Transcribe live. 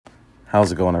How's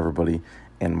it going, everybody?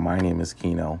 And my name is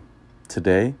Kino.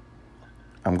 Today,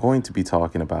 I'm going to be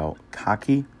talking about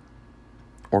cocky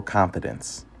or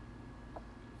confidence.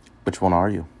 Which one are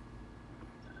you?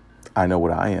 I know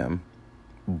what I am,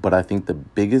 but I think the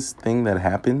biggest thing that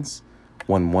happens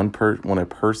when when a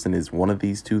person is one of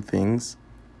these two things,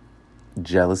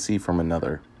 jealousy from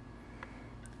another.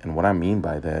 And what I mean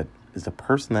by that is the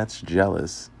person that's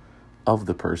jealous of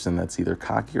the person that's either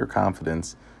cocky or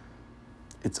confident,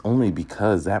 it's only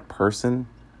because that person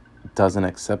doesn't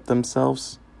accept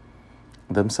themselves,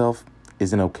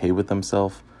 isn't okay with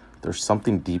themselves. There's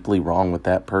something deeply wrong with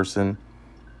that person,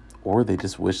 or they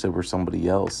just wish they were somebody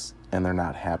else and they're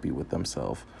not happy with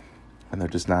themselves and they're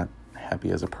just not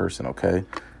happy as a person. Okay.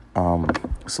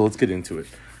 So let's get into it.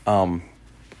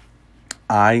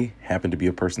 I happen to be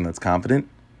a person that's confident,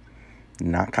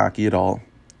 not cocky at all,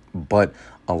 but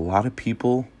a lot of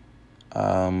people,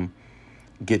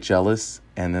 get jealous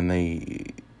and then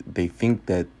they think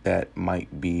that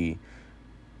might be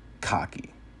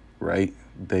cocky, right?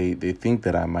 They think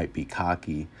that I might be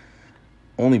cocky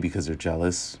only because they're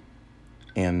jealous,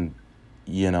 and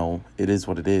it is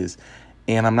what it is.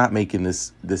 And I'm not making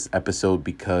this episode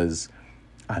because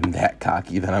I'm that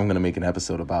cocky that I'm going to make an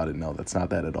episode about it. No, that's not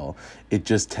that at all. It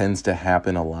just tends to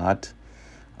happen a lot.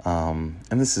 And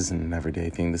this isn't an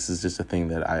everyday thing. This is just a thing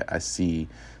that I see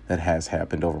that has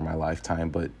happened over my lifetime.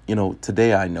 But,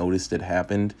 today I noticed it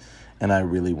happened and I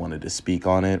really wanted to speak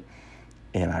on it.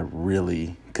 And I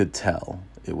really could tell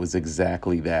it was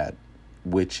exactly that,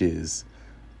 which is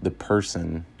the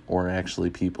person, or actually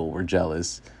people, were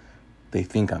jealous. They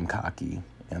think I'm cocky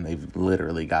and they've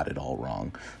literally got it all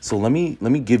wrong. So let me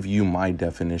give you my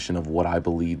definition of what I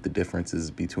believe the difference is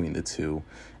between the two.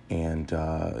 And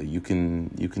you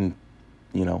can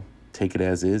take it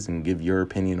as is and give your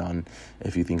opinion on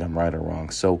if you think I'm right or wrong.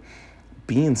 So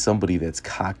being somebody that's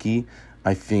cocky,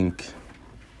 I think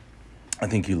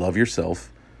you love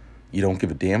yourself. You don't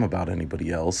give a damn about anybody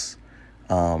else.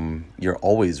 You're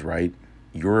always right.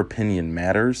 Your opinion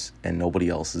matters and nobody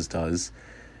else's does.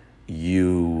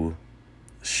 You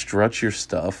strut your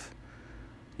stuff.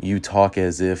 You talk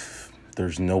as if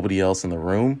there's nobody else in the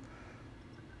room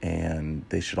and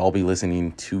they should all be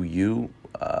listening to you.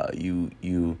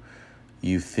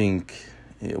 You think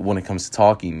when it comes to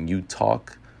talking, you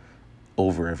talk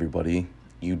over everybody.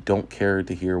 You don't care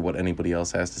to hear what anybody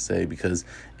else has to say, because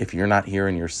if you're not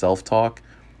hearing yourself talk,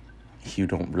 you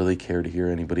don't really care to hear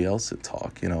anybody else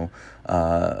talk.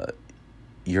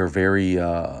 You're very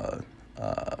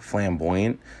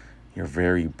flamboyant. You're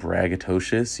very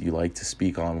braggadocious. You like to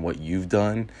speak on what you've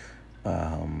done,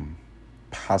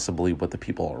 possibly what the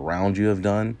people around you have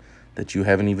done that you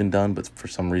haven't even done, but for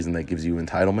some reason that gives you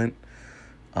entitlement,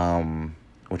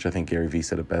 which I think Gary Vee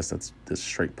said it best. That's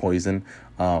straight poison.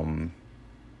 And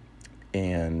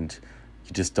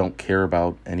you just don't care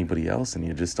about anybody else, and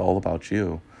you're just all about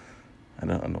you. I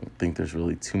don't think there's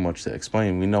really too much to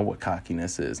explain. We know what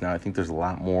cockiness is. Now, I think there's a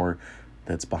lot more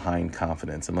that's behind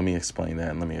confidence, and let me explain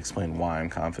that, and let me explain why I'm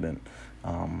confident.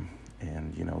 And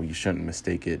you shouldn't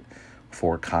mistake it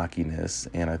for cockiness.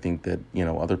 And I think that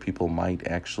other people might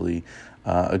actually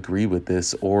agree with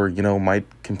this, or might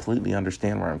completely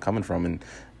understand where I'm coming from, and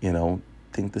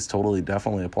think this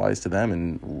definitely applies to them,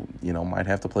 and might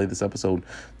have to play this episode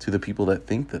to the people that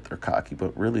think that they're cocky,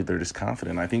 but really they're just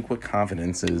confident. I think what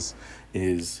confidence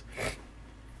is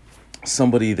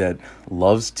somebody that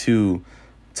loves to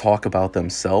talk about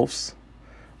themselves,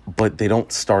 but they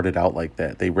don't start it out like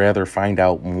that. They rather find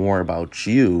out more about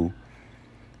you,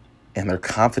 and they're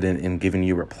confident in giving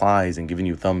you replies and giving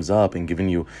you thumbs up and giving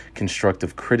you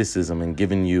constructive criticism and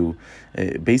giving you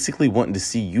basically wanting to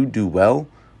see you do well.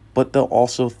 But they'll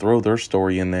also throw their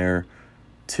story in there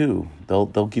too. They'll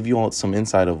give you all some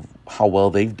insight of how well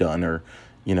they've done, or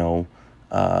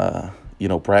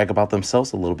brag about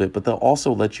themselves a little bit. But they'll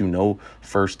also let you know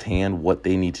firsthand what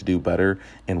they need to do better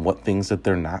and what things that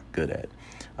they're not good at.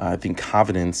 I think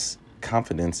confidence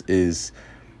is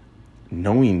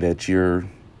knowing that you're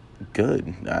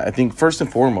good. I think first and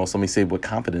foremost, let me say what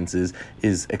confidence is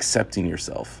accepting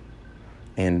yourself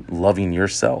and loving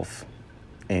yourself,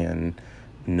 and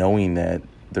knowing that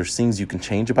there's things you can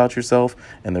change about yourself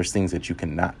and there's things that you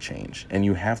cannot change, and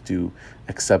you have to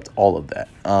accept all of that.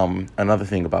 Another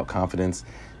thing about confidence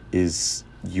is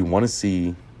you want to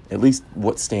see, at least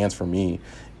what stands for me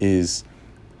is,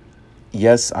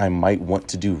 yes, I might want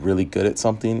to do really good at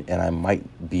something, and I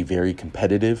might be very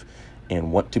competitive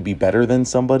and want to be better than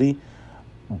somebody,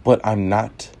 but I'm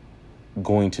not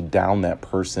going to down that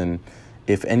person.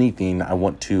 If anything, I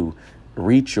want to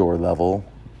reach your level,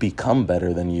 become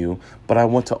better than you, but I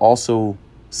want to also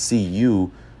see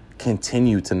you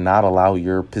continue to not allow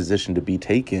your position to be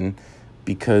taken,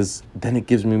 because then it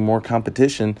gives me more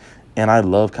competition, and I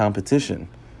love competition.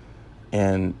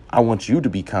 And I want you to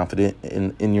be confident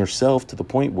in yourself to the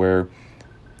point where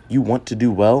you want to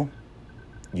do well.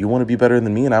 You want to be better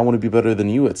than me, and I want to be better than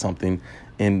you at something.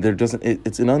 And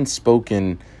it's an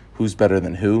unspoken who's better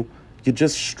than who. You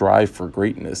just strive for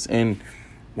greatness. And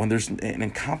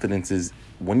confidence is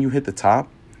when you hit the top,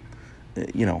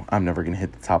 I'm never going to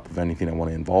hit the top of anything I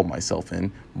want to involve myself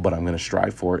in, but I'm going to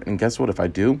strive for it. And guess what? If I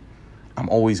do, I'm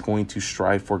always going to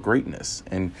strive for greatness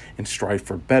and strive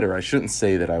for better. I shouldn't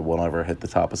say that I will never hit the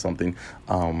top of something.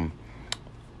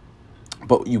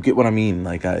 But you get what I mean.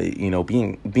 Like,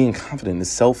 being confident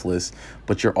is selfless,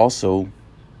 but you're also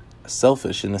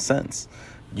selfish in a sense.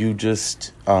 You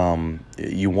just,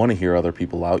 you want to hear other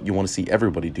people out. You want to see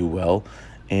everybody do well.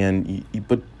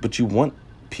 But you want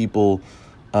people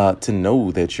to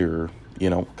know that you're,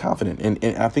 confident.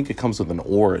 And I think it comes with an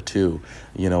aura too.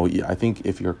 I think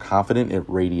if you're confident, it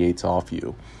radiates off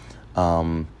you.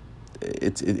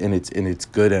 It's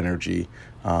good energy.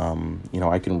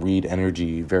 I can read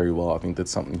energy very well. I think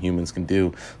that's something humans can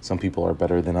do. Some people are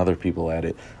better than other people at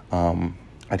it.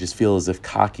 I just feel as if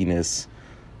cockiness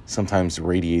sometimes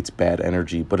radiates bad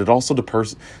energy, but it also,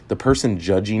 the person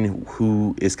judging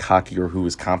who is cocky or who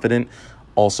is confident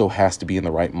also has to be in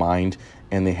the right mind,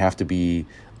 and they have to be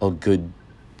a good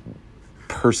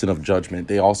person of judgment.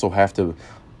 They also have to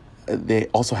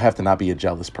not be a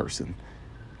jealous person.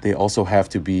 They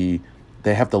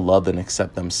have to love and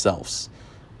accept themselves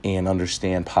and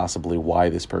understand possibly why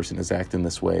this person is acting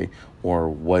this way, or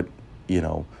what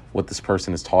this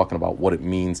person is talking about, what it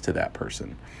means to that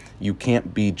person. You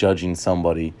can't be judging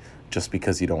somebody just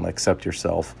because you don't accept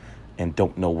yourself and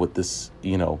don't know what this,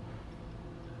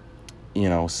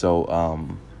 so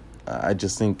I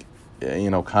just think,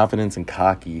 confidence and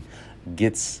cocky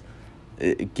gets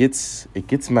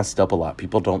messed up a lot.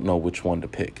 People don't know which one to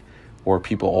pick, or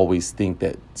people always think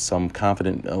that some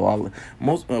confident, so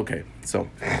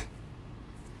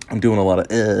I'm doing a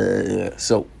lot of,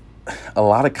 so a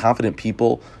lot of confident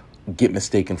people get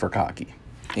mistaken for cocky.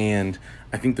 And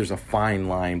I think there's a fine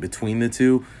line between the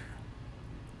two.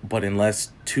 But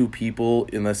unless you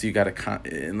got a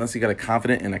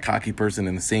confident and a cocky person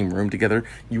in the same room together,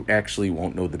 you actually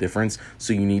won't know the difference.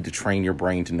 So you need to train your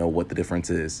brain to know what the difference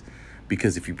is.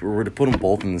 Because if you were to put them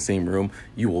both in the same room,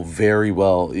 you will very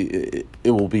well, it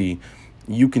will be,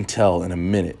 you can tell in a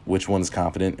minute which one's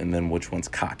confident and then which one's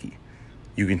cocky.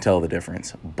 You can tell the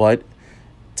difference. But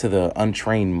to the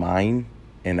untrained mind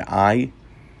and eye,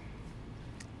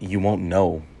 you won't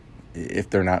know if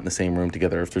they're not in the same room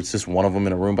together. If there's just one of them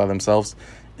in a room by themselves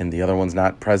and the other one's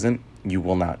not present, you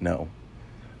will not know.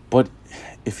 But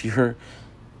if you're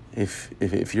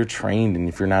trained, and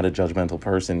if you're not a judgmental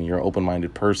person, you're an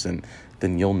open-minded person,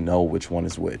 then you'll know which one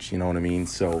is which. You know what I mean?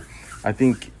 So I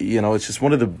think, it's just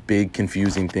one of the big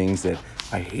confusing things that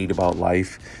I hate about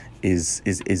life is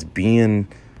being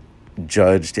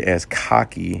judged as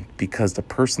cocky, because the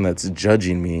person that's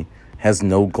judging me has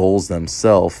no goals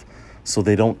themselves. So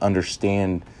they don't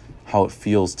understand how it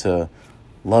feels to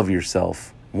love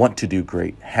yourself, want to do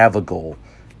great, have a goal,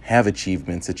 have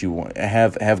achievements that you want,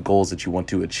 have goals that you want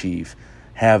to achieve,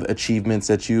 have achievements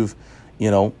that you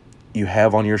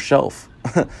have on your shelf,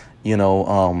 I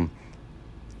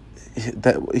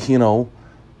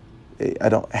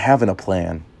don't having a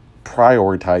plan,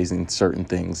 prioritizing certain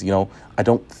things. I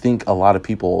don't think a lot of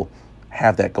people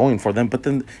have that going for them, but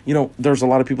then there's a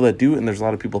lot of people that do, and there's a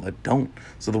lot of people that don't.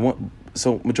 So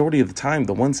majority of the time,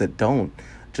 the ones that don't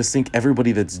just think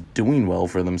everybody that's doing well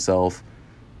for themselves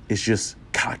is just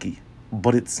cocky,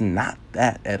 but it's not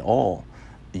that at all.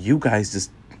 You guys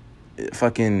just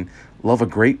fucking love a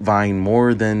grapevine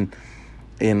more than,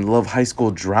 and love high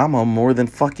school drama more than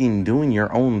fucking doing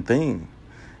your own thing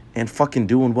and fucking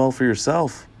doing well for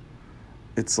yourself.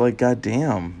 It's like,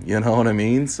 goddamn, you know what I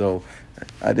mean? So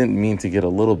I didn't mean to get a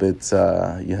little bit,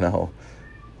 a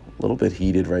little bit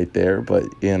heated right there, but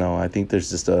I think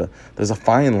there's a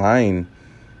fine line.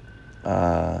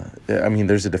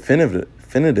 There's a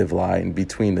definitive line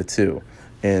between the two,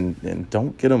 and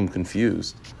don't get them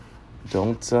confused.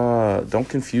 Don't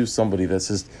confuse somebody that's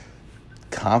just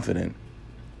confident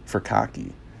for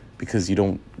cocky, because you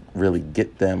don't really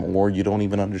get them, or you don't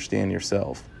even understand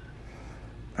yourself.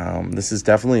 This is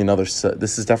definitely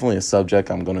a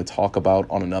subject I'm going to talk about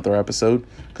on another episode,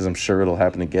 because I'm sure it'll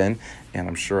happen again, and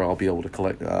I'm sure I'll be able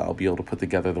to I'll be able to put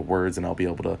together the words, and I'll be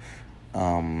able to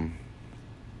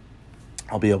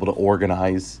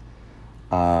organize,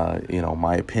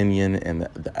 my opinion and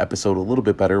the episode a little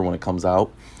bit better when it comes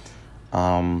out.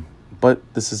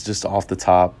 But this is just off the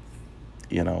top,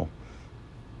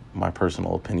 my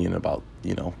personal opinion about,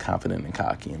 confident and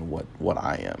cocky and what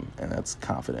I am. And that's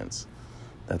confidence.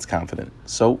 That's confident.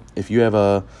 So if you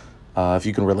have if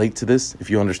you can relate to this, if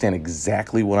you understand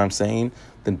exactly what I'm saying,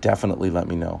 then definitely let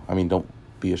me know. I mean, don't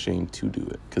be ashamed to do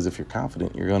it, because if you're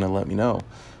confident, you're going to let me know.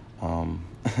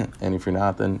 And if you're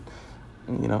not, then,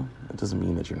 it doesn't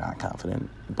mean that you're not confident.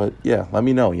 But yeah, let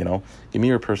me know, give me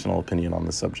your personal opinion on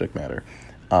the subject matter.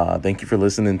 Thank you for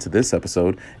listening to this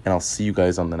episode, and I'll see you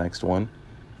guys on the next one.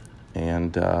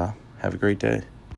 And have a great day.